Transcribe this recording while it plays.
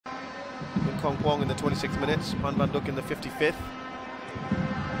Kong Kwong in the 26th minute, Van Van Duk in the 55th.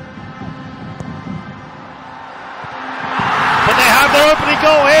 But they have their opening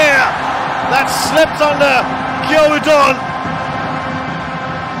goal here. That slipped under 𝙮𝙤𝙪𝙧.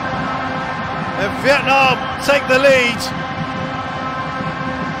 And Vietnam take the lead.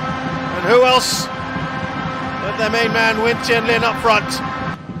 And who else but their main man, Nguyen Chien Linh, up front.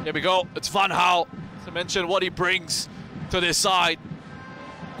 Here we go, it's Van Gaal. To mention what he brings to this side.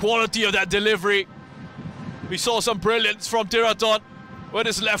 Quality of that delivery. We saw some brilliance from 𝙮𝙪𝙧 with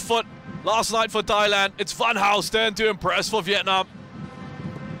his left foot last night for Thailand. It's Van Gaal's turn to impress for Vietnam.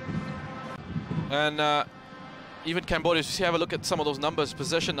 And even Cambodia, if you have a look at some of those numbers,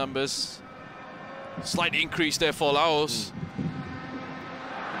 possession numbers, slight increase there for Laos.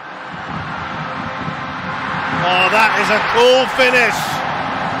 Oh, that is a cool finish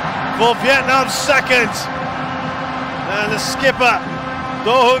for Vietnam's second. And the skipper,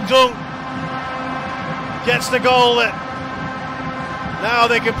 Do Hung Dung, gets the goal that now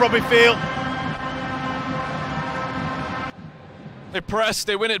they can probably feel. They press,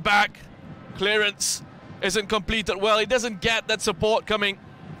 they win it back. Clearance isn't completed well. He doesn't get that support coming.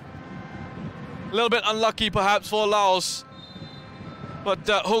 A little bit unlucky perhaps for Laos. But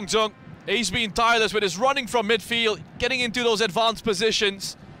Hung Dung, he's been tireless with his running from midfield, getting into those advanced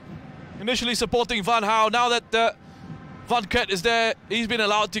positions. Initially supporting Van Gaal. Now that Van Ket is there, he's been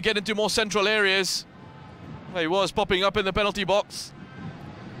allowed to get into more central areas. He was popping up in the penalty box.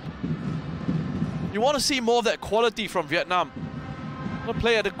 You want to see more of that quality from Vietnam. Want to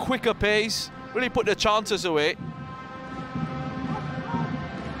play at a quicker pace, really put their chances away.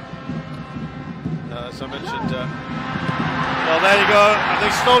 As I mentioned, well, there you go. And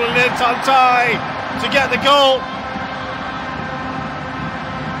they've stolen in Tan Thai to get the goal.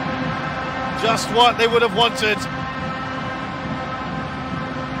 Just what they would have wanted.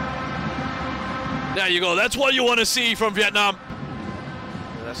 There you go. That's what you want to see from Vietnam.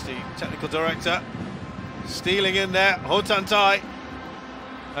 And that's the technical director stealing in there. Ho Tan Thai.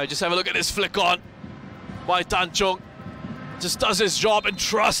 Just have a look at this flick on by Tan Chung. Just does his job and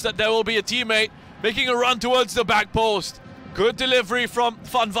trusts that there will be a teammate making a run towards the back post. Good delivery from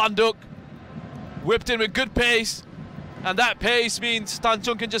Van Van Duk. Whipped in with good pace. And that pace means Tan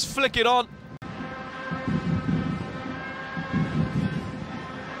Chung can just flick it on.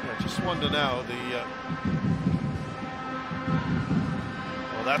 I just wonder now,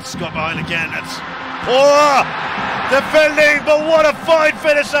 well, that's got behind again. That's poor defending, but what a fine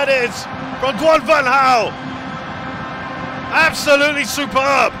finish that is from Duan Van Gaal. Absolutely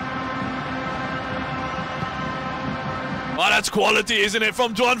superb. Oh, that's quality, isn't it,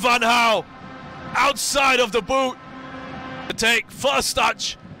 from Duan Van Gaal? Outside of the boot. The take, first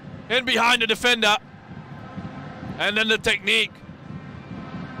touch, in behind the defender. And then the technique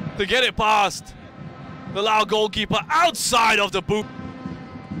to get it past the Lao goalkeeper outside of the boot.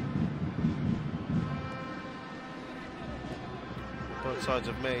 Both sides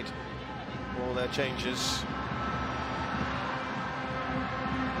have made all their changes.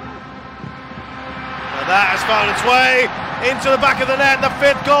 And that has found its way into the back of the net, the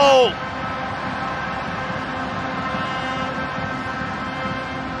fifth goal.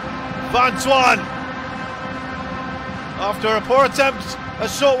 Van Tuan, after a poor attempt a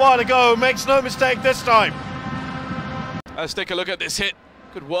short while ago, makes no mistake this time. Let's take a look at this hit.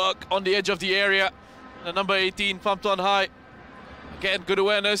 Good work on the edge of the area. The number 18, Pham Tuan Hai. Again, good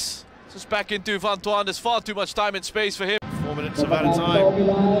awareness. Just back into Van Tuan. There's far too much time and space for him. 4 minutes of added time.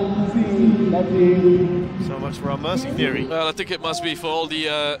 So much for our mercy theory. Well, I think it must be for all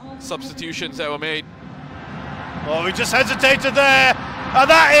the substitutions that were made. Oh, he just hesitated there. And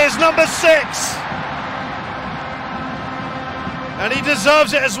that is number 6. And he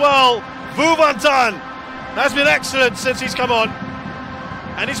deserves it as well. Vu Van Tan has been excellent since he's come on.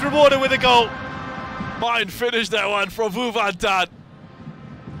 And he's rewarded with a goal. Fine finish that one from Vu Van Tan.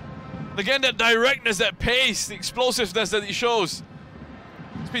 Again, that directness, that pace, the explosiveness that he shows.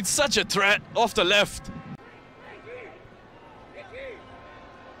 It's been such a threat off the left.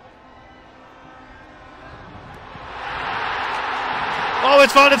 Oh,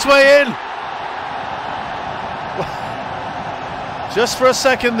 it's found its way in. Just for a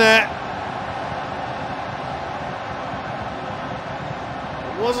second there.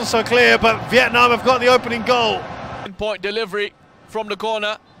 It wasn't so clear, but Vietnam have got the opening goal. Point delivery from the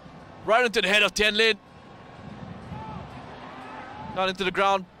corner. Right into the head of Tien Linh. Down into the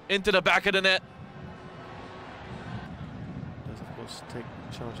ground, into the back of the net. Does, of course, take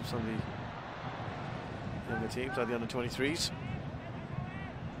charge of some of the younger teams, like the under-23s.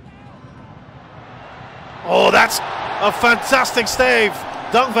 Oh, that's a fantastic save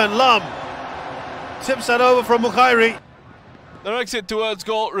Dong Van Lam tips that over from Mukhairi. Their exit towards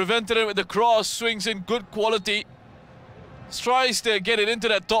goal, Reventinen with the cross, swings in good quality. Tries to get it into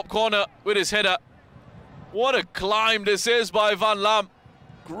that top corner with his header. What a climb this is by Van Lam.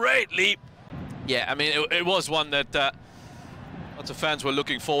 Great leap. Yeah, I mean, it was one that lots of fans were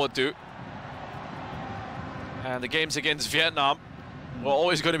looking forward to. And the games against Vietnam were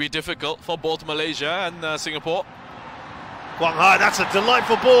always going to be difficult for both Malaysia and Singapore. Quang Hai, that's a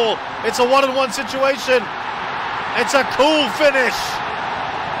delightful ball. It's a one-on-one situation. It's a cool finish.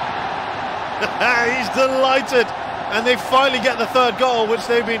 He's delighted. And they finally get the third goal, which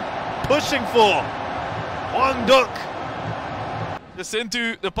they've been pushing for. Hwang Duk. Just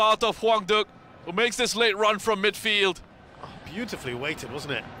into the path of Hwang Duk, who makes this late run from midfield. Oh, beautifully weighted,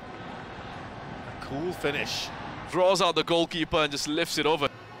 wasn't it? A cool finish. Draws out the goalkeeper and just lifts it over.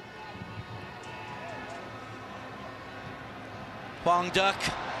 Hwang Duk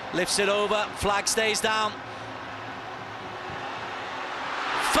lifts it over, flag stays down.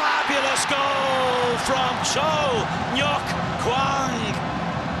 Fabulous goal from Cho Nyuk Kwang.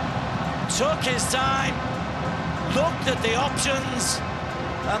 Took his time, looked at the options,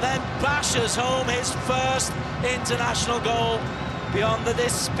 and then bashes home his first international goal beyond the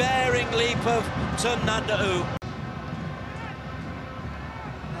despairing leap of 𝙮𝙪𝙧.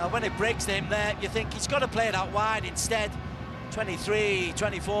 When it breaks to him there, you think he's got to play it out wide. Instead, 23,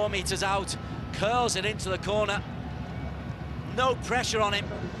 24 metres out, curls it into the corner. No pressure on him.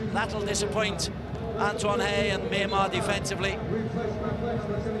 That'll disappoint Antoine Hey and Myanmar defensively.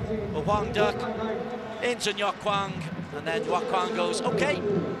 But Hwang Duk into Nyok Kwang, and then Nyok Kwang goes, okay,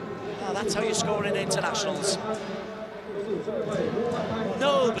 now that's how you score in internationals.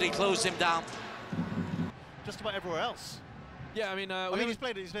 Nobody closed him down. Just about everywhere else. Yeah, I mean, he's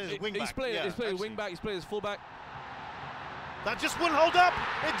played as wing back. He's played as wing back, he's played as full back. That just wouldn't hold up.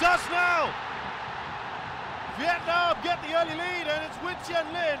 It does now. Vietnam get the early lead, and it's Nguyen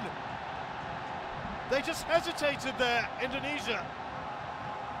Thien Linh. They just hesitated there, Indonesia.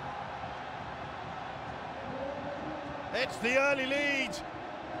 It's the early lead.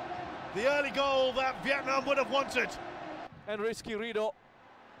 The early goal that Vietnam would have wanted. And Rizky Ridho,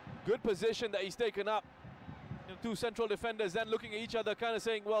 good position that he's taken up. Two central defenders then looking at each other, kind of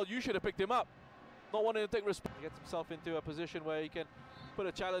saying, well, you should have picked him up. Not wanting to take respect. He gets himself into a position where he can put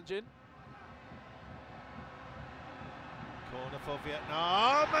a challenge in. Corner for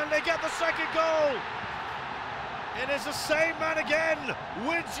Vietnam, and they get the second goal. It is the same man again.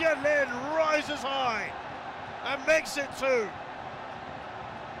 Nguyen Thien Linh rises high and makes it two.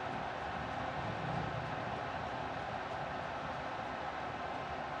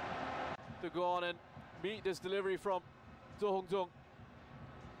 To go on and meet this delivery from 𝙮𝙤𝙪𝙧.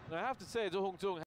 And I have to say, 𝙮𝙤𝙪𝙧